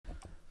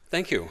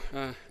Thank you.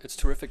 It's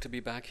terrific to be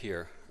back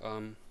here.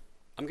 I'm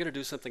going to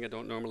do something I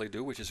don't normally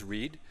do, which is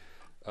read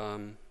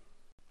um,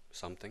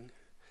 something.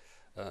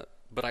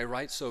 But I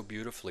write so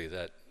beautifully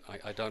that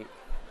I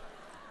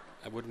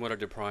wouldn't want to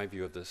deprive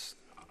you of this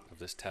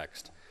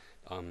text.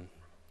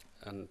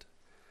 And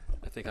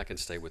I think I can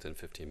stay within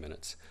 15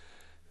 minutes.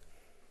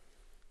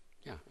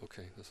 Yeah,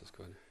 okay, this is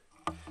good.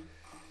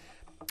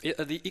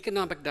 The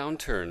economic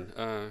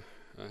downturn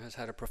has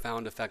had a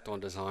profound effect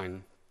on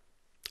design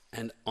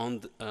and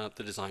on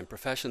the design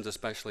professions,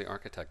 especially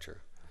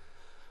architecture.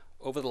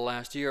 Over the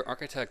last year,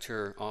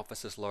 architecture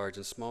offices large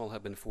and small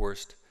have been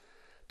forced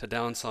to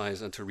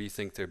downsize and to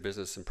rethink their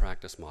business and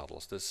practice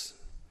models. This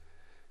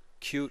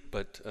cute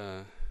but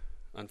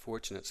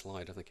unfortunate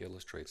slide, I think,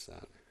 illustrates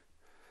that.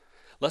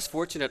 Less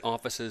fortunate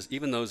offices,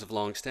 even those of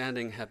long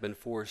standing, have been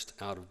forced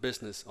out of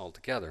business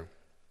altogether.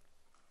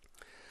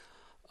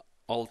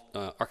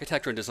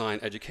 Architecture and design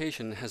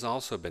education has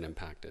also been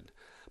impacted.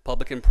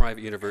 Public and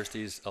private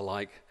universities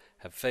alike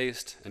have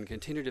faced and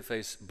continue to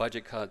face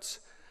budget cuts,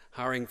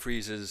 hiring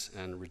freezes,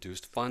 and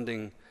reduced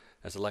funding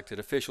as elected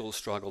officials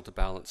struggle to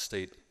balance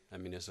state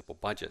and municipal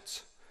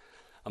budgets.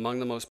 Among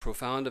the most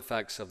profound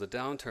effects of the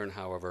downturn,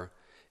 however,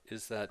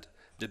 is that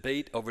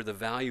debate over the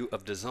value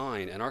of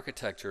design and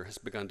architecture has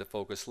begun to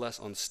focus less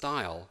on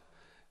style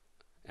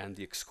and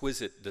the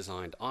exquisite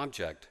designed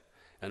object,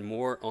 and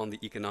more on the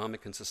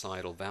economic and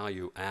societal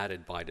value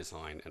added by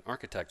design and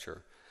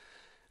architecture.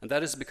 And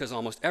that is because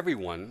almost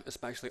everyone,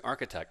 especially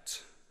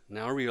architects,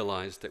 now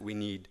realize that we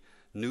need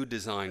new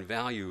design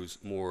values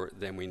more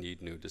than we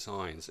need new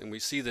designs. And we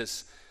see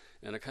this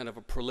in a kind of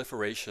a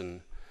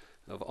proliferation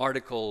of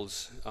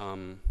articles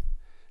and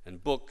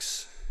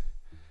books,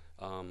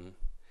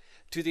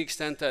 to the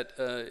extent that,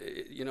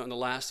 in the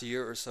last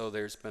year or so,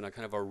 there's been a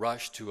kind of a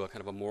rush to a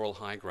kind of a moral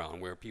high ground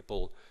where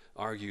people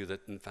argue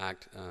that, in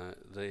fact,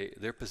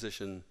 their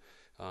position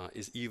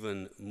is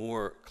even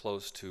more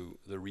close to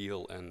the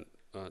real and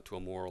to a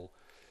moral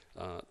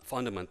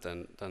fundament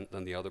than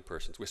the other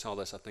person's. We saw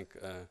this, I think,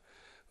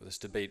 with this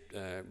debate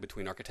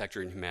between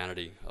architecture and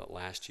humanity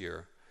last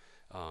year,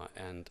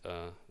 and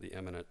the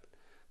eminent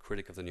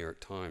critic of the New York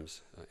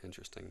Times.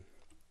 Interesting.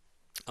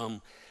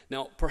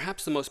 Now,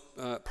 perhaps the most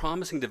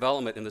promising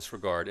development in this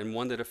regard, and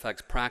one that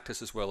affects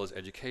practice as well as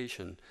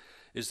education,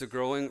 is the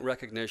growing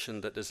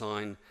recognition that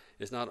design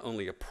is not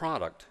only a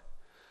product,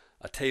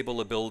 a table,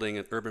 a building,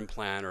 an urban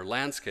plan, or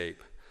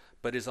landscape,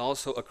 but is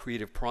also a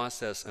creative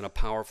process and a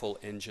powerful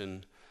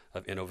engine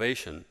of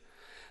innovation.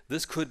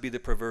 This could be the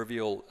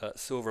proverbial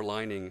silver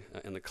lining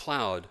in the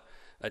cloud,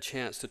 a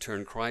chance to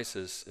turn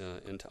crisis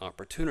into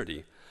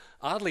opportunity.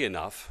 Oddly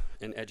enough,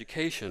 in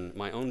education,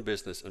 my own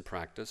business and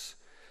practice,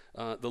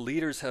 the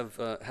leaders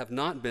have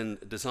not been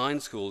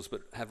design schools,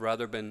 but have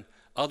rather been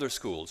other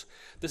schools.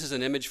 This is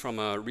an image from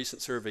a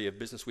recent survey of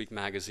Business Week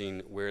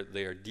magazine where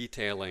they are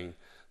detailing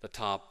the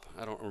top,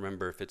 I don't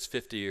remember if it's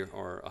 50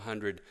 or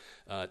 100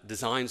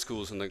 design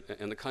schools in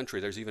the country.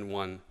 There's even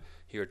one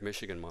here at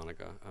Michigan,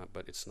 Monica,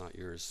 but it's not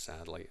yours,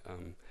 sadly,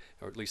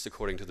 or at least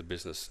according to the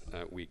Business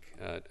Week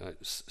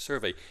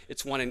survey.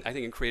 It's one, I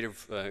think, in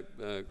creative.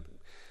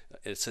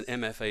 It's an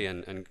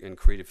MFA in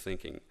creative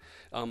thinking.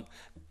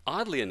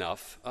 Oddly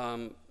enough,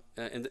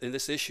 in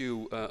this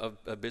issue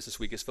of Business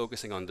Week is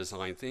focusing on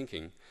design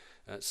thinking,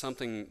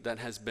 something that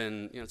has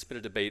been, it's been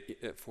a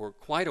debate for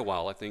quite a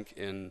while, I think,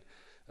 in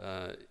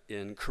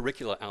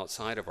curricula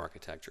outside of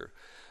architecture.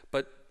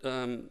 But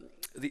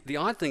the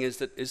odd thing is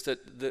that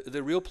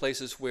the real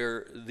places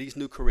where these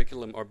new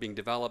curriculum are being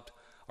developed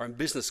are in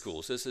business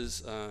schools. This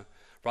is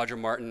Roger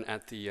Martin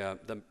at the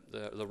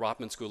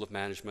Rotman School of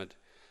Management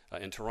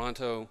in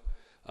Toronto.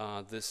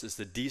 This is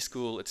the D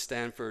School at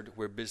Stanford,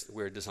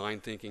 where design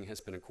thinking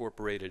has been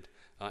incorporated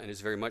and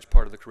is very much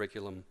part of the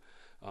curriculum.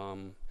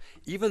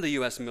 Even the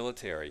U.S.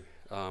 military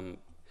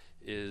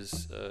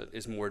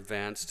is more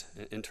advanced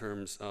in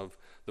terms of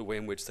the way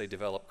in which they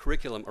develop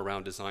curriculum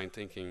around design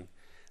thinking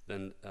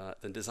than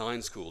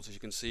design schools. As you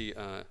can see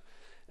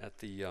at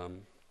the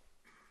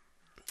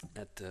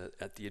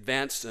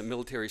advanced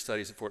military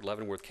studies at Fort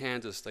Leavenworth,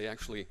 Kansas, they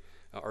actually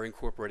are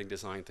incorporating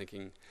design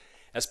thinking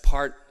as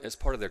part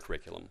of their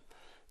curriculum.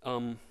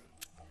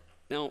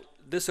 Now,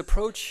 this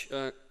approach,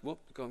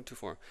 going too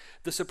far.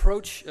 This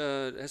approach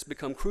has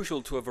become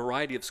crucial to a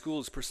variety of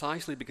schools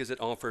precisely because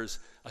it offers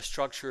a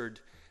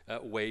structured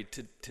way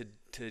to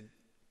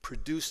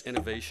produce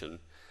innovation.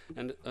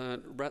 And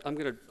I'm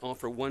going to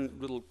offer one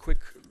little quick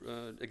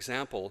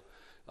example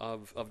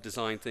of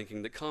design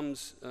thinking that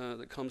comes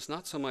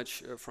not so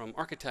much from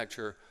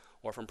architecture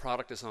or from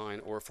product design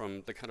or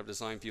from the kind of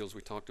design fields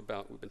we've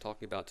been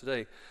talking about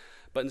today,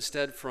 but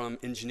instead from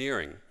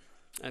engineering.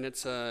 And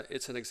it's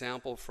an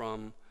example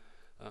from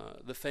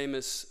the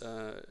famous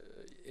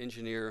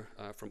engineer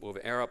from Ove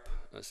Arup,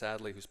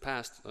 sadly, who's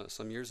passed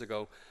some years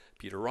ago,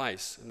 Peter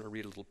Rice. I'm going to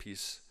read a little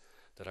piece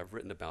that I've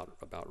written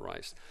about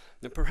Rice.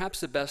 Now, perhaps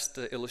the best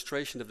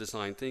illustration of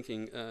design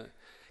thinking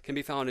can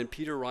be found in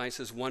Peter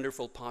Rice's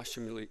wonderful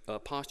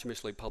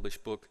posthumously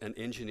published book, An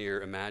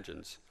Engineer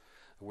Imagines,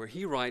 where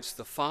he writes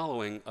the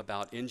following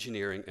about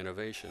engineering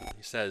innovation.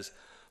 He says,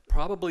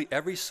 Probably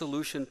every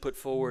solution put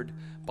forward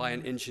by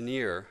an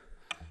engineer,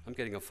 I'm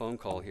getting a phone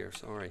call here,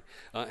 sorry,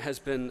 has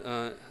been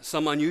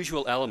some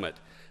unusual element,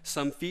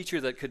 some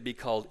feature that could be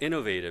called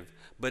innovative,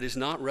 but is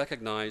not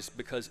recognized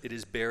because it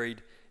is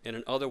buried in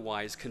an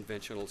otherwise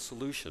conventional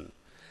solution.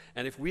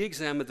 And if we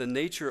examine the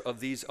nature of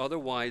these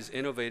otherwise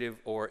innovative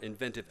or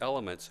inventive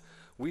elements,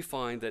 we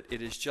find that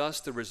it is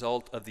just the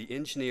result of the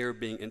engineer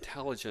being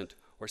intelligent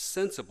or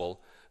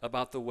sensible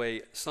about the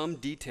way some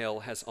detail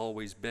has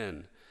always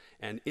been,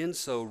 and in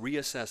so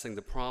reassessing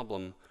the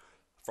problem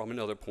from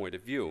another point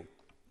of view.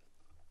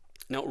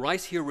 Now,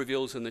 Rice here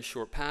reveals in this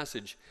short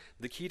passage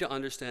the key to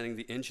understanding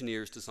the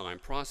engineer's design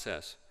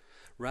process.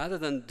 Rather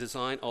than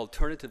design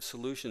alternative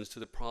solutions to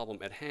the problem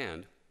at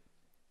hand,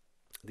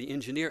 the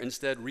engineer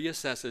instead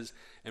reassesses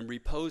and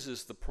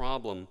reposes the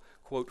problem,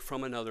 quote,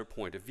 from another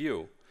point of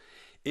view.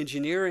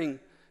 Engineering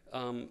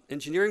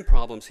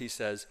problems, he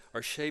says,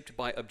 are shaped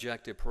by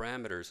objective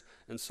parameters,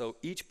 and so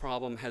each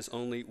problem has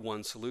only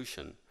one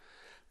solution.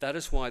 That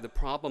is why the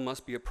problem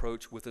must be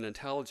approached with an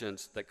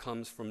intelligence that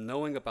comes from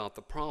knowing about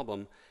the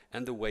problem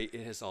and the way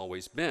it has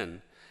always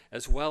been,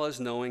 as well as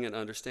knowing and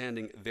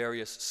understanding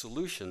various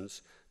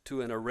solutions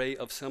to an array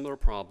of similar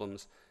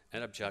problems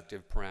and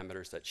objective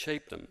parameters that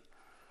shape them.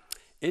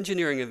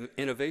 Engineering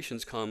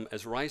innovations come,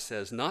 as Rice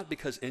says, not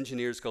because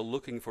engineers go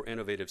looking for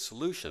innovative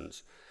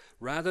solutions.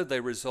 Rather, they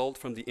result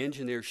from the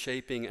engineer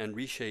shaping and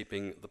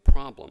reshaping the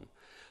problem.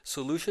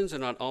 Solutions are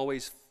not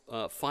always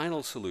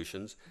final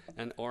solutions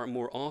and are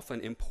more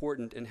often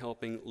important in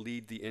helping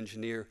lead the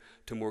engineer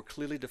to more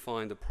clearly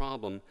define the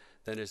problem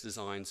than his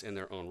designs in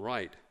their own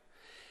right.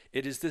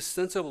 It is this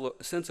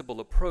sensible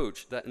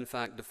approach that in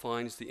fact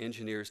defines the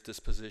engineer's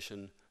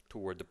disposition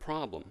toward the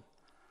problem.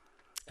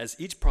 As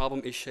each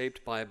problem is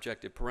shaped by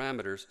objective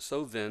parameters,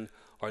 so then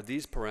are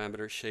these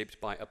parameters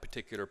shaped by a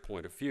particular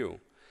point of view.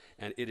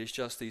 And it is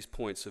just these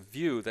points of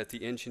view that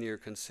the engineer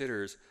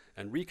considers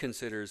and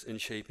reconsiders in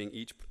shaping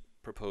each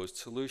proposed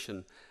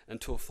solution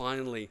until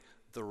finally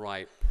the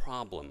right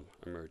problem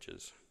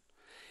emerges.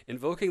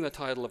 Invoking the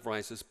title of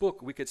Rice's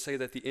book, we could say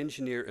that the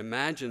engineer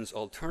imagines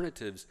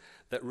alternatives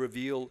that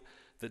reveal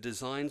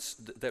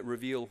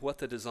what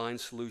the design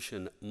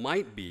solution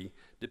might be,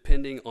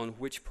 depending on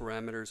which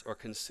parameters are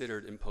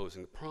considered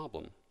imposing the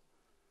problem.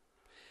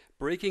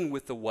 Breaking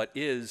with the what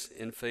is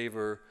in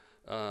favor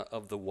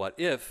of the what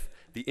if,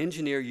 the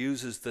engineer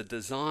uses the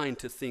design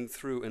to think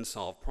through and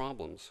solve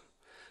problems.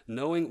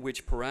 Knowing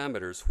which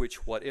parameters,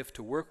 which what if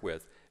to work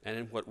with, and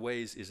in what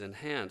ways is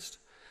enhanced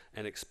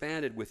and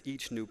expanded with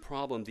each new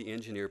problem the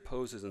engineer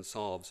poses and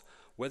solves,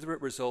 whether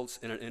it results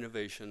in an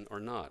innovation or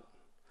not.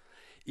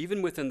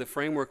 Even within the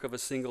framework of a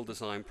single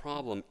design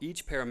problem,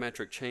 each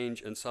parametric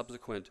change and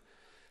subsequent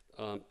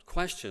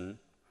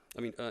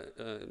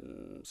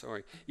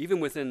even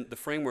within the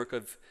framework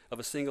of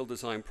a single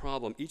design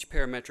problem, each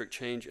parametric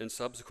change and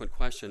subsequent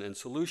question and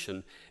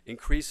solution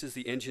increases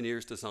the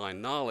engineer's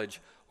design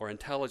knowledge or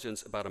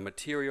intelligence about a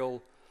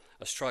material,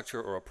 a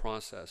structure, or a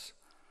process.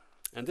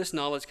 And this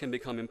knowledge can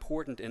become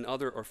important in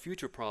other or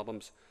future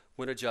problems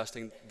when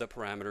adjusting the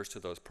parameters to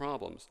those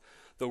problems.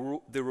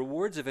 The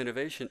rewards of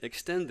innovation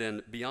extend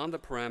then beyond the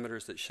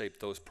parameters that shape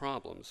those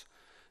problems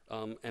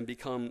and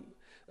become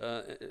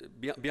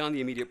beyond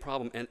the immediate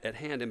problem at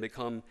hand and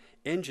become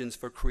engines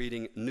for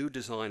creating new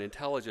design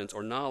intelligence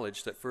or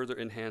knowledge that further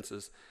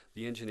enhances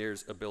the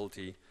engineer's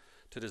ability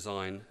to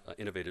design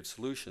innovative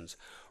solutions.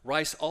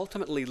 Rice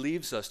ultimately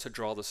leaves us to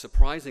draw the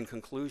surprising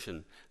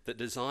conclusion that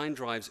design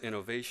drives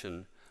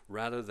innovation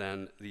rather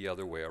than the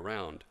other way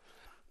around.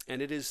 And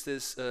it is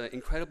this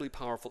incredibly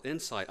powerful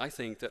insight, I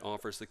think, that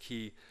offers the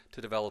key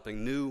to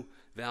developing new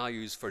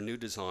values for new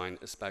design,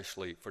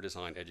 especially for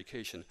design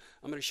education.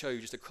 I'm going to show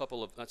you just a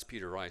couple of, that's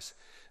Peter Rice.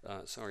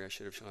 Sorry, I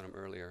should have shown him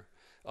earlier.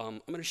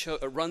 I'm going to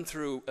run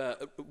through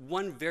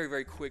one very,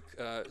 very quick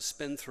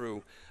spin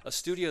through a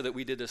studio that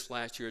we did this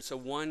last year. It's a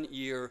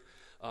one-year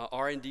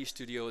R&D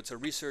studio. It's a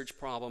research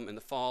problem in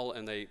the fall,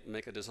 and they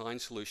make a design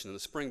solution in the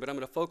spring. But I'm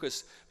going to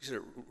focus,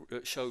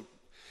 show,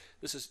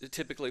 this is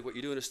typically what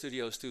you do in a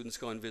studio. Students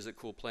go and visit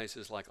cool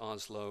places like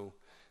Oslo.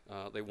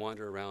 They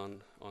wander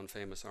around on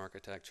famous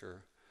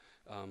architecture.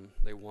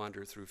 They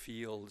wander through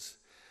fields.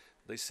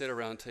 They sit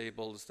around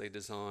tables. They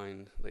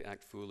design. They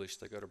act foolish.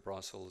 They go to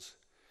Brussels.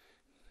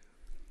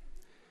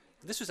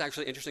 This was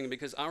actually interesting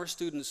because our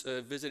students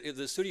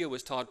the studio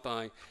was taught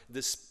by,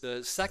 the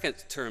second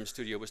term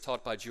studio was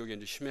taught by Julian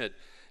de Schmidt.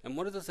 And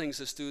one of the things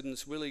the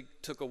students really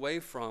took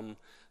away from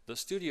the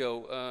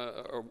studio,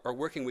 or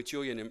working with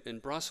Julian in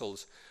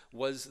Brussels,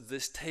 was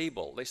this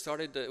table. They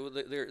started,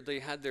 they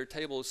had their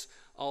tables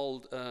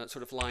all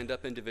sort of lined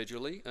up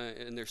individually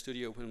in their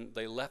studio when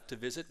they left to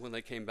visit. When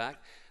they came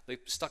back, they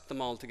stuck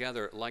them all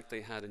together like they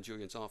had in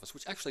Julian's office,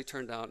 which actually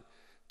turned out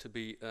to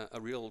be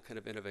a real kind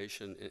of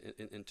innovation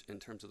in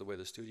terms of the way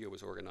the studio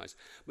was organized.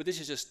 But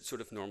this is just sort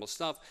of normal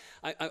stuff.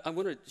 I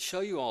want to show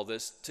you all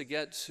this to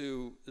get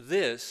to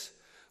this,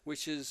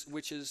 which is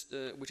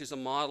a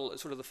model,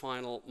 sort of the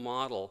final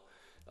model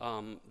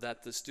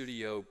that the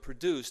studio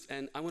produced.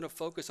 And I want to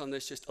focus on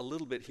this just a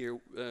little bit here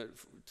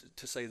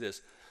to say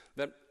this,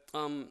 that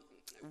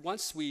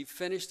once we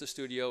finished the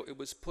studio, it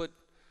was put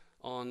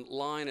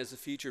online as a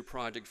featured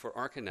project for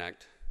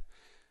Archinect.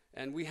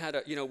 And we had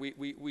a, you know,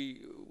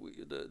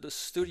 the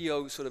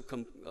studio sort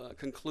of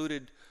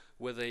concluded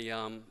with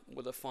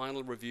a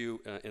final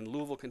review in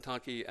Louisville,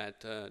 Kentucky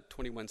at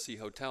 21C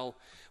Hotel.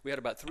 We had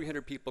about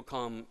 300 people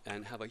come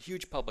and have a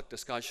huge public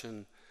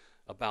discussion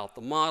about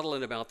the model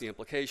and about the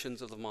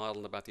implications of the model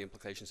and about the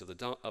implications of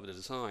the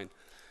design.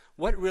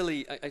 What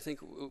really, I think,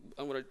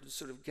 I want to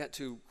sort of get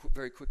to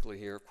very quickly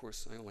here, of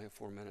course I only have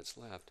 4 minutes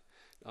left,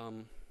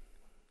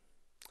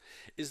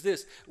 is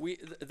this.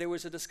 There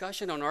was a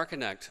discussion on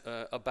Archinect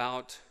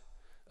about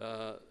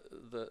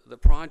the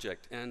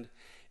project, and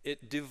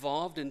it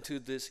devolved into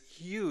this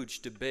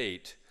huge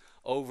debate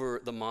over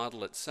the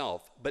model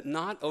itself, but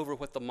not over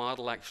what the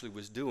model actually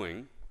was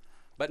doing,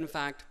 but in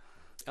fact,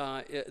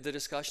 the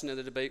discussion and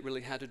the debate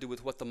really had to do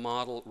with what the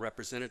model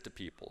represented to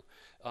people.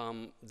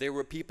 There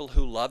were people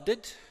who loved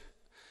it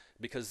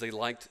because they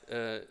liked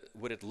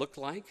what it looked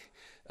like,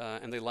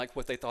 and they liked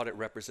what they thought it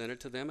represented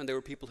to them, and there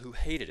were people who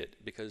hated it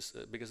because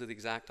of the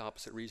exact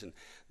opposite reason.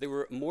 There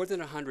were more than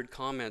 100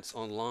 comments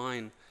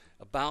online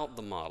about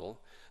the model,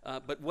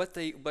 but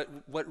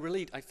what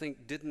really I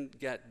think didn't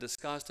get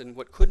discussed, and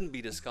what couldn't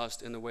be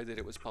discussed in the way that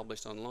it was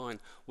published online,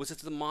 was that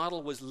the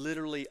model was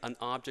literally an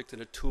object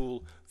and a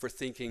tool for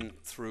thinking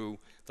through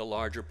the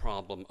larger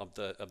problem of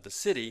the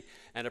city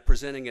and of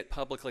presenting it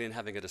publicly and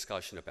having a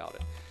discussion about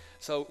it.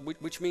 So,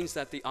 which means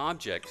that the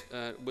object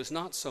was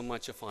not so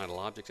much a final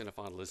object and a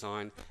final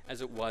design as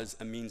it was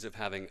a means of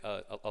having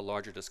a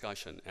larger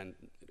discussion, and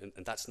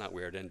that's not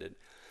where it ended.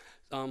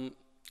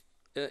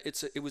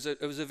 It was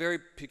a very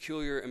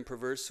peculiar and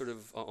perverse sort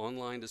of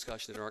online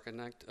discussion at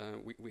Archinect.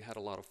 We had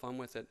a lot of fun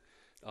with it,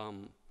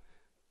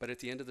 but at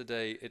the end of the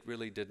day, it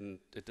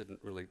didn't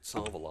really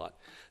solve a lot.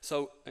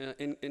 So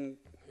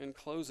in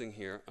closing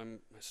here, I'm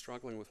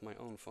struggling with my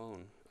own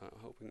phone,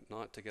 hoping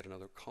not to get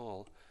another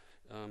call.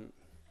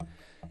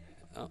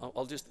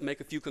 I'll just make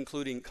a few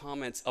concluding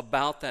comments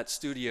about that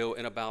studio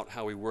and about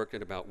how we worked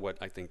and about what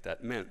I think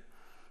that meant.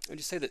 I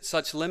just say that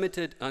such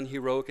limited,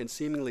 unheroic, and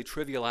seemingly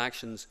trivial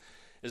actions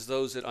as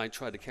those that I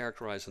tried to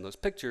characterize in those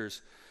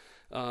pictures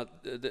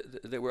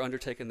that were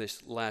undertaken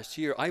this last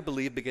year, I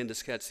believe begin to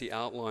sketch the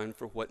outline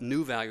for what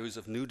new values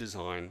of new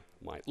design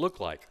might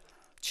look like.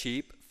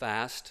 Cheap,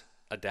 fast,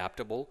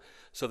 adaptable,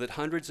 so that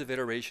hundreds of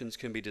iterations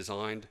can be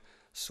designed,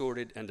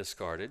 sorted, and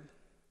discarded.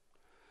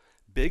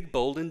 Big,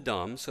 bold, and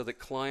dumb, so that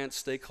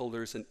clients,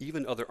 stakeholders, and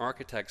even other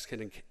architects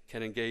can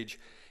engage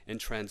in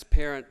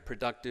transparent,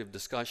 productive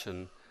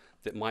discussion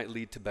that might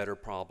lead to better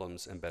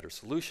problems and better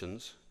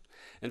solutions.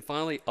 And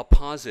finally,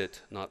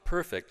 apposite, not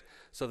perfect,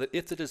 so that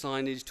if the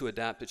design needs to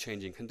adapt to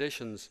changing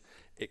conditions,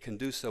 it can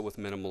do so with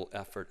minimal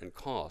effort and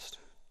cost.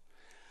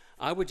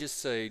 I would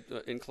just say,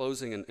 in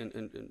closing,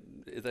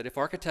 that if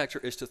architecture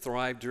is to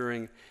thrive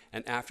during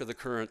and after the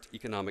current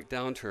economic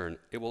downturn,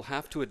 it will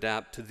have to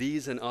adapt to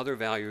these and other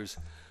values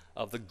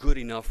of the good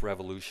enough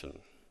revolution,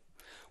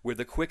 where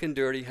the quick and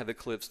dirty have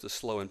eclipsed the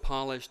slow and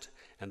polished,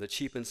 and the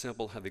cheap and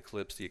simple have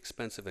eclipsed the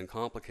expensive and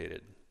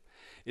complicated.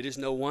 It is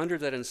no wonder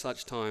that in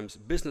such times,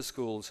 business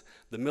schools,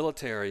 the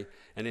military,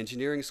 and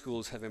engineering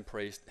schools have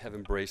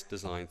embraced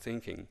design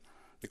thinking.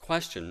 The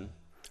question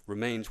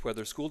remains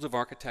whether schools of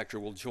architecture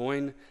will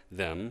join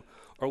them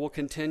or will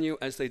continue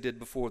as they did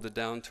before the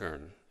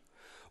downturn.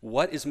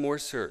 What is more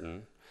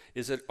certain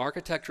is that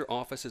architecture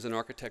offices and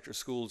architecture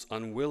schools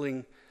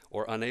unwilling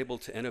or unable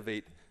to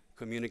innovate,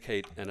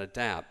 communicate, and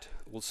adapt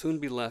will soon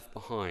be left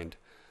behind,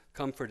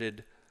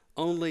 comforted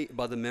only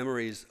by the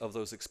memories of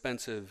those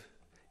expensive,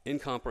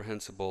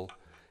 incomprehensible,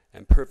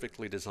 and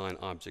perfectly designed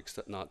objects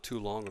that not too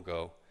long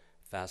ago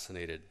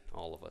fascinated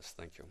all of us.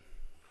 Thank you.